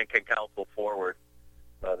Second Vatican Council forward.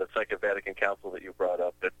 The Second Vatican Council that you brought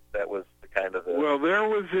up, that was the kind of the. Well, there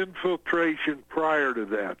was infiltration prior to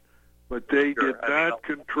that, but they did not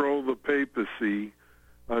control the papacy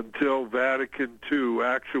until Vatican II.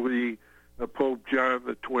 Actually, Pope John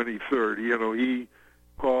the 23rd. He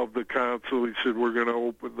called the council. He said, "We're going to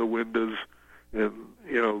open the windows and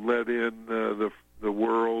let in the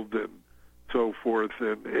world and so forth."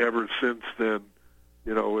 And ever since then,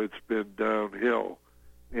 it's been downhill.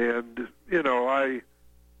 And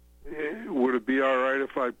would it be all right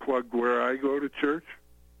if I plugged where I go to church?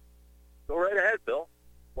 Go right ahead, Bill.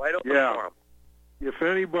 Why don't yeah. for 'em? if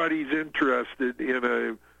anybody's interested in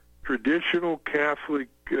a traditional Catholic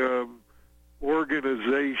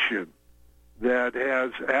organization that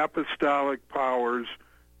has apostolic powers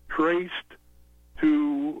traced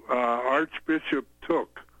to Archbishop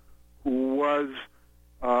Took, who was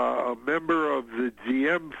a member of the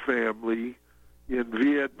Diem family in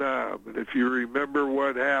Vietnam. And if you remember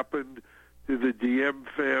what happened to the Diem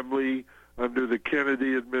family under the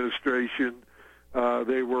Kennedy administration,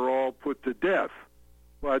 they were all put to death,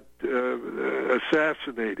 but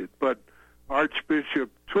assassinated. But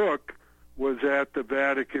Archbishop Took was at the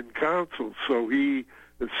Vatican Council, so he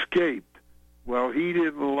escaped. Well, he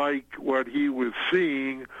didn't like what he was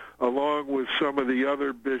seeing, along with some of the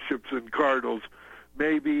other bishops and cardinals,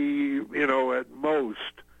 maybe, at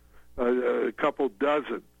most a couple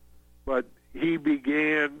dozen. But he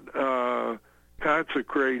began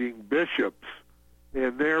consecrating bishops,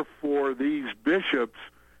 and therefore these bishops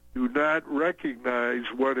do not recognize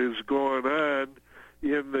what is going on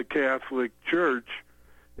in the Catholic Church,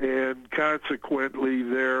 and consequently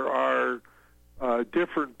there are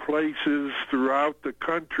different places throughout the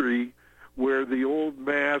country where the old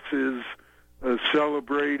Mass is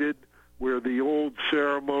celebrated, where the old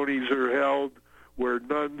ceremonies are held, where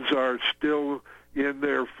nuns are still in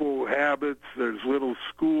their full habits. There's little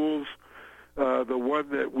schools. The one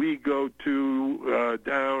that we go to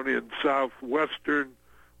down in southwestern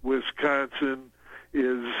Wisconsin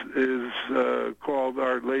is called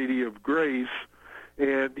Our Lady of Grace,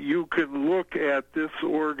 and you can look at this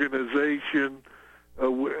organization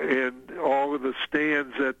and all of the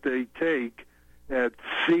stands that they take at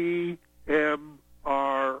cmri.org.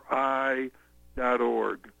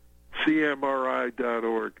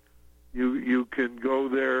 cmri.org. You can go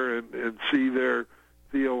there and see their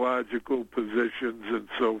theological positions and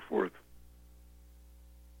so forth.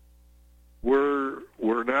 We're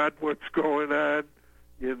not what's going on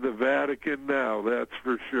in the Vatican now, that's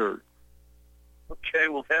for sure. Okay,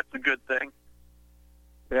 well, that's a good thing.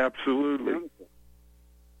 Absolutely.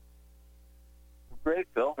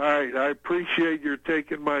 Great, Bill. All right, I appreciate your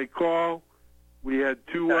taking my call. We had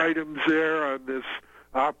two items there on this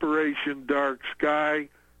Operation Dark Sky,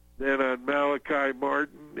 then on Malachi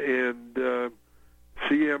Martin and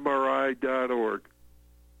CMRI.org.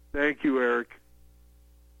 Thank you, Eric.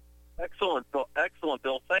 Excellent, Bill. Excellent,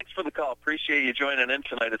 Bill. Thanks for the call. Appreciate you joining in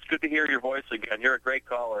tonight. It's good to hear your voice again. You're a great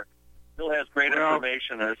caller. Bill has great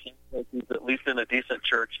information, and it seems like he's at least in a decent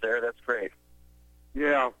church there. That's great.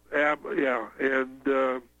 Yeah, and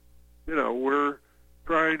we're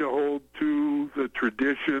trying to hold to the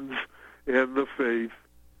traditions and the faith,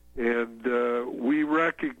 and we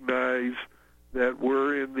recognize that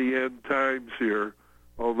we're in the end times here,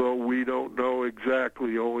 although we don't know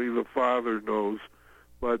exactly, only the Father knows,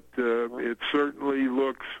 but it certainly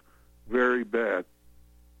looks very bad.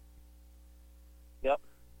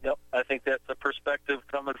 Yep, I think that's a perspective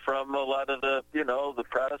coming from a lot of the, the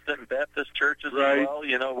Protestant and Baptist churches as well.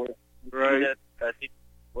 I think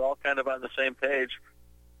we're all kind of on the same page.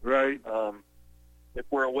 Right. If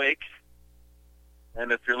we're awake,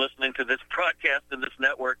 and if you're listening to this broadcast in this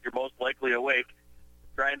network, you're most likely awake,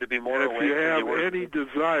 trying to be more awake. If you have any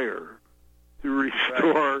desire to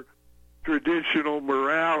restore traditional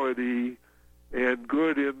morality and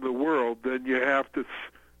good in the world, then you have to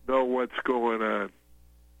know what's going on.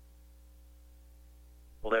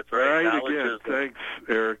 Well, that's right. All right, again, thanks,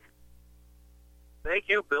 Eric. Thank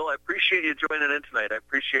you, Bill. I appreciate you joining in tonight. I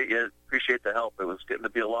appreciate the help. It was getting to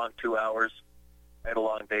be a long 2 hours. I had a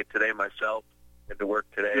long day today myself. Had to work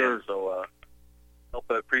today, sure. So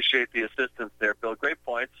I appreciate the assistance there, Bill. Great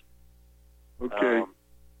points. Okay.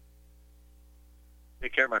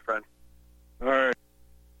 Take care, my friend. All right.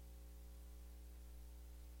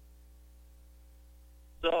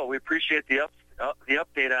 So we appreciate the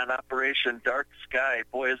update on Operation Dark Sky.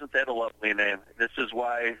 Boy, isn't that a lovely name. This is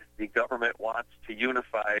why the government wants to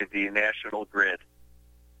unify the national grid.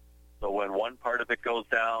 So when one part of it goes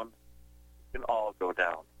down, it can all go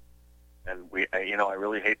down. And I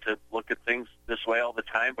really hate to look at things this way all the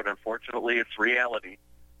time, but unfortunately it's reality.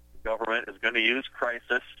 The government is going to use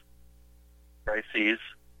crises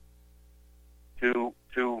to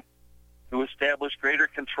establish greater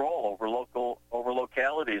control over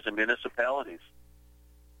localities and municipalities.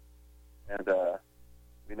 And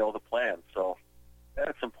we know the plan. So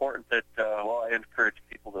it's important that, I encourage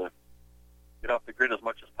people to get off the grid as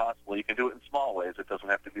much as possible. You can do it in small ways. It doesn't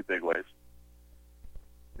have to be big ways.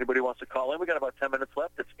 Anybody wants to call in? We got about 10 minutes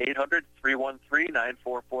left. It's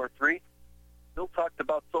 800-313-9443. Bill talked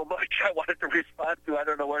about so much I wanted to respond to. I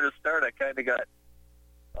don't know where to start. I kind of got...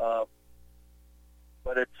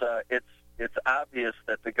 but it's obvious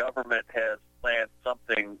that the government has plan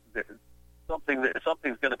something.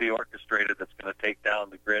 Something's going to be orchestrated that's going to take down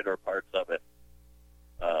the grid or parts of it,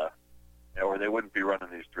 or they wouldn't be running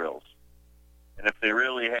these drills. And if they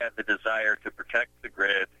really had the desire to protect the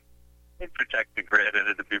grid, they'd protect the grid, and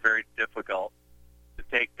it'd be very difficult to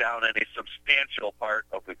take down any substantial part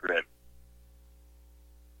of the grid.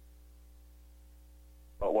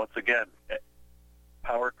 But once again,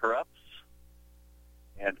 power corrupts,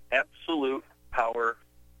 and absolute power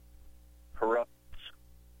corrupts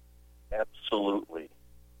absolutely.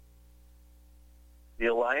 The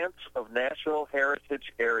Alliance of National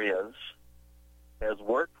Heritage Areas has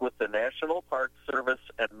worked with the National Park Service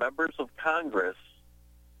and members of Congress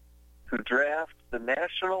to draft the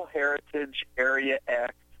National Heritage Area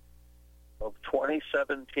Act of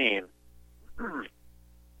 2017,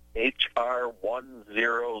 H.R.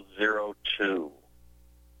 1002.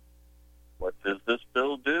 What does this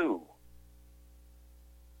bill do?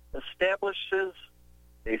 Establishes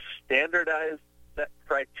a standardized set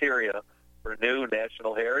criteria for new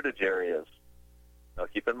national heritage areas. Now,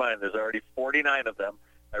 keep in mind, there's already 49 of them.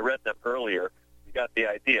 I read them earlier. You got the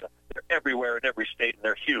idea. They're everywhere in every state, and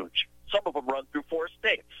they're huge. Some of them run through 4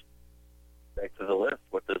 states. Back to the list.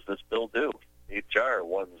 What does this bill do? H.R.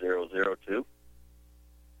 1002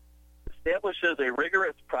 establishes a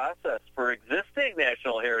rigorous process for existing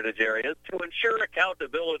national heritage areas to ensure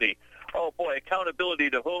accountability. Oh, boy,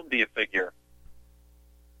 accountability to whom do you figure?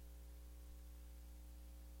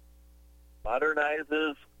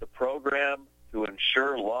 Modernizes the program to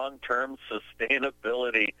ensure long-term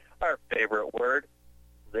sustainability. Our favorite word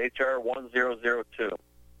is H.R. 1002,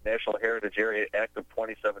 National Heritage Area Act of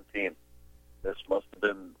 2017. This must have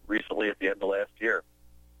been recently at the end of last year.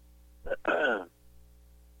 What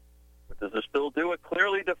does this bill do? It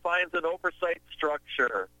clearly defines an oversight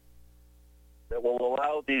structure that will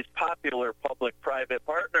allow these popular public-private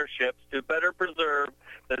partnerships to better preserve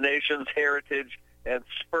the nation's heritage and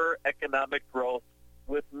spur economic growth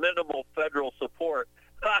with minimal federal support.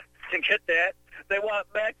 To get that, they want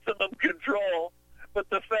maximum control, but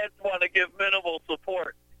the feds want to give minimal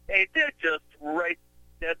support. Hey, they're just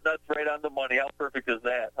dead nuts right on the money. How perfect is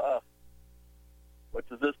that? What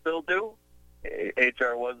does this bill do?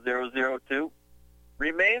 H.R. 1002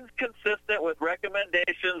 remains consistent with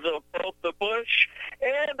recommendations of both the Bush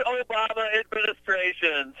and Obama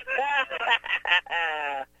administrations.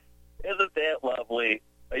 Isn't that lovely?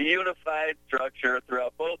 A unified structure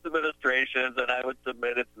throughout both administrations, and I would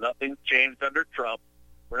submit nothing's changed under Trump.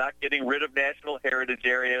 We're not getting rid of national heritage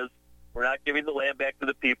areas. We're not giving the land back to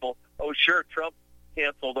the people. Oh, sure, Trump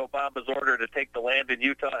canceled Obama's order to take the land in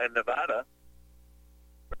Utah and Nevada.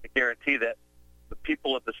 I guarantee that the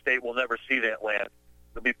people of the state will never see that land.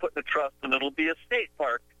 It'll be put in a trust, and it'll be a state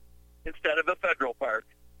park instead of a federal park.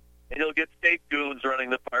 And you'll get state goons running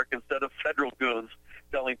the park instead of federal goons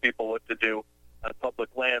telling people what to do on public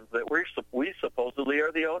lands that we supposedly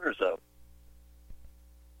are the owners of.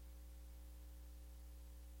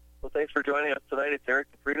 Well, thanks for joining us tonight. It's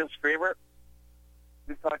Eric, the Freedom Screamer.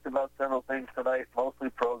 We've talked about several things tonight, mostly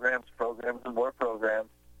programs, and more programs.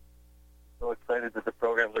 So excited that the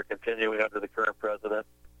programs are continuing under the current president.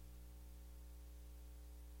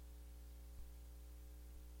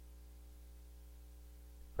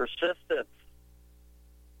 Persistence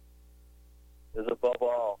is above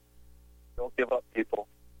all. Don't give up, people.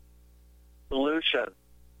 Solution.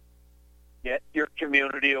 Get your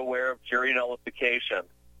community aware of jury nullification.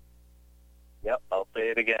 Yep, I'll say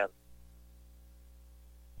it again.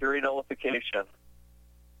 Jury nullification.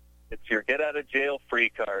 It's your get-out-of-jail-free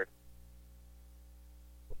card.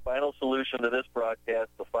 The final solution to this broadcast,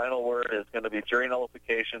 the final word is going to be jury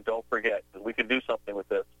nullification. Don't forget, because we can do something with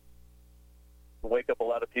this. You'll wake up a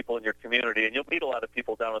lot of people in your community, and you'll meet a lot of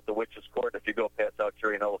people down at the Witches' Court if you go pass out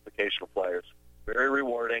jury nullification flyers. Very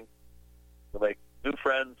rewarding. You'll make new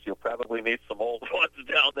friends. You'll probably meet some old ones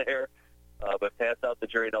down there. But pass out the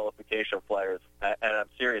jury nullification flyers. And I'm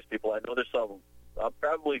serious, people. I know there's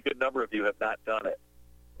probably a good number of you have not done it.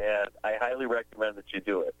 And I highly recommend that you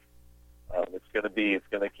do it. It's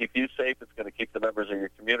going to keep you safe. It's going to keep the members of your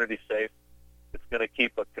community safe. It's going to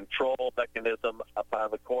keep a control mechanism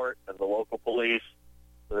upon the court and the local police,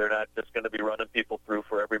 so they're not just going to be running people through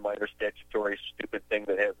for every minor statutory stupid thing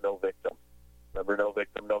that has no victim. Remember, no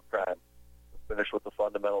victim, no crime. Let's finish with the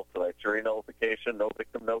fundamentals tonight. Jury nullification, no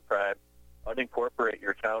victim, no crime. Unincorporate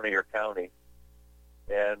your town or your county.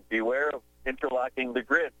 And beware of interlocking the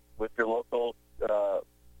grid with your local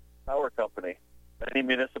power company. Many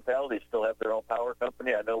municipalities still have their own power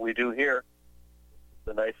company. I know we do here.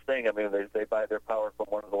 It's a nice thing. I mean, they buy their power from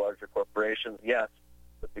one of the larger corporations, yes,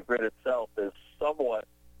 but the grid itself is somewhat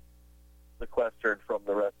sequestered from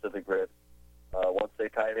the rest of the grid. Once they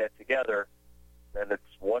tie that together, then it's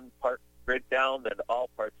one part grid down, then all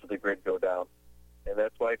parts of the grid go down. And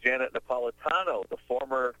that's why Janet Napolitano, the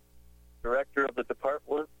former director of the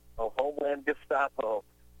Department of Homeland Gestapo,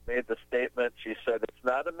 made the statement. She said, it's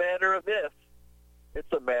not a matter of if,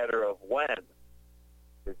 it's a matter of when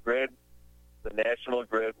the grid, the national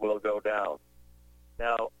grid, will go down.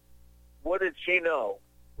 Now, what did she know?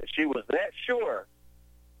 If she was that sure,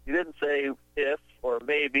 she didn't say if or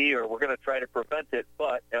maybe or we're going to try to prevent it,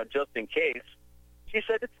 but just in case. She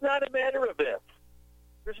said it's not a matter of if.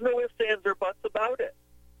 There's no ifs, ands, or buts about it.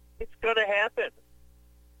 It's going to happen.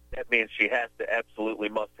 That means she has to absolutely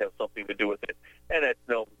must have something to do with it. And it's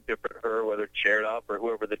no different her, whether Chertoff or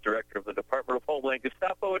whoever the director of the Department of Homeland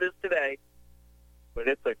Gestapo it is today. But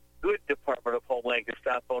it's a good Department of Homeland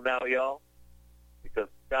Gestapo now, y'all, because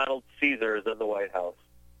Donald Caesar is in the White House.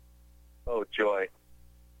 Oh, joy.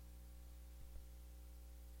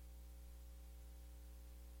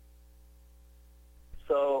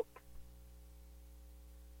 So,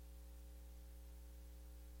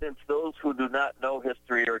 since those who do not know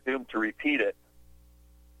history are doomed to repeat it,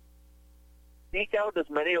 seek out as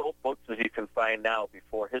many old books as you can find now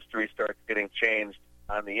before history starts getting changed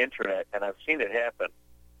on the internet, and I've seen it happen.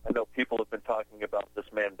 I know people have been talking about this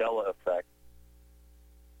Mandela effect.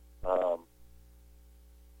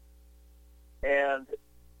 And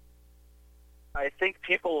I think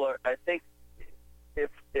if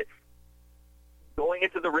going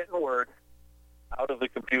into the written word, out of the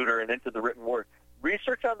computer and into the written word,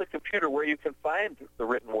 research on the computer where you can find the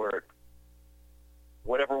written word,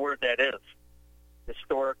 whatever word that is,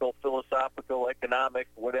 historical, philosophical, economic,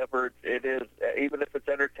 whatever it is, even if it's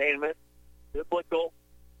entertainment, biblical,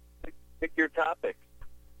 pick your topic.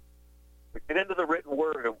 But get into the written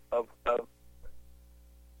word of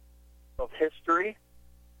history,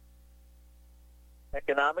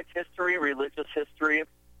 economic history, religious history, of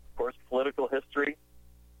course, political history,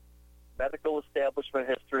 medical establishment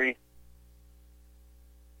history.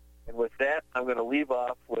 And with that, I'm going to leave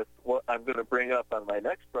off with what I'm going to bring up on my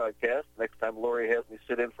next broadcast. Next time Lori has me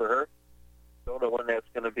sit in for her. Don't know when that's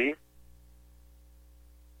going to be.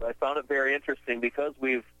 But I found it very interesting because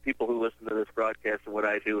people who listen to this broadcast and what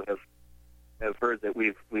I do have heard that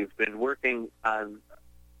we've been working on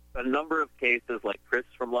a number of cases like Chris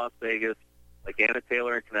from Las Vegas, like Anna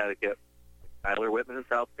Taylor in Connecticut, like Tyler Whitman in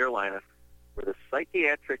South Carolina, where the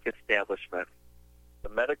psychiatric establishment, the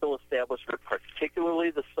medical establishment,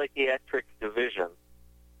 particularly the psychiatric division,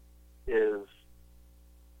 is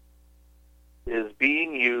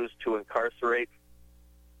being used to incarcerate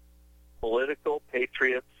political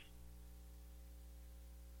patriots,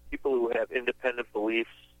 people who have independent beliefs,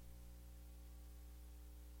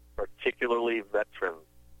 particularly veterans,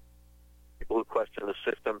 people who question the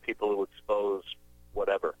system, people who expose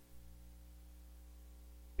whatever,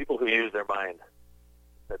 people who use their mind.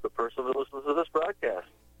 That's the person that listens to this broadcast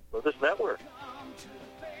or this network.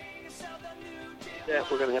 Yeah,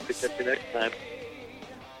 we're going to have to catch you next time.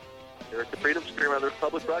 Here at the Freedomscreamer on the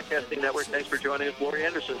Republic Broadcasting Network. Thanks for joining us. Lori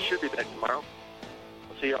Anderson should be back tomorrow.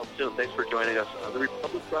 I'll see y'all soon. Thanks for joining us on the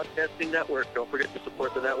Republic Broadcasting Network. Don't forget to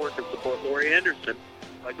support the network and support Lori Anderson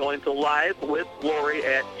by going to Live with Lori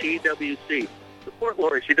at TWC. Support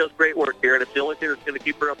Lori. She does great work here, and it's the only thing that's going to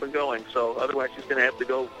keep her up and going. So otherwise, she's going to have to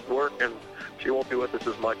go work, and she won't be with us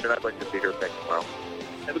as much, and I'd like to see her back tomorrow.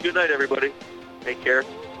 Have a good night, everybody. Take care.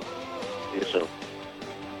 See you soon.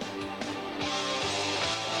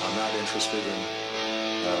 I'm not interested in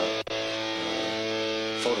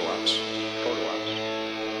photo ops.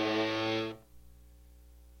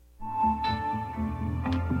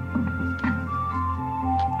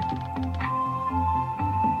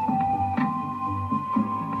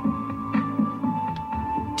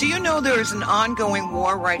 Do you know there is an ongoing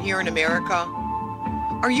war right here in America?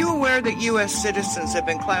 Are you aware that U.S. citizens have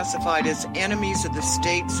been classified as enemies of the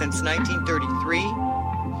state since 1933?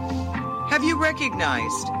 Have you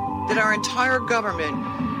recognized that our entire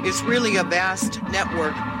government is really a vast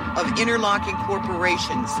network of interlocking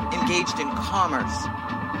corporations engaged in commerce?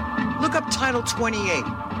 Look up Title 28,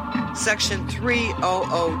 Section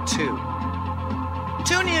 3002.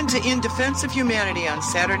 Tune in to In Defense of Humanity on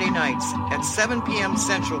Saturday nights at 7 p.m.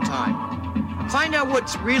 Central Time. Find out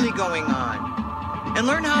what's really going on and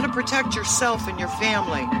learn how to protect yourself and your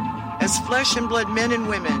family as flesh and blood men and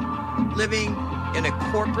women living in a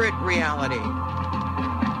corporate reality.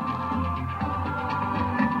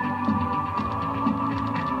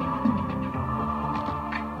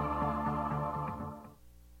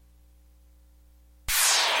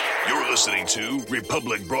 You're listening to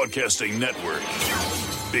Republic Broadcasting Network,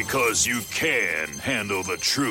 because you can handle the truth.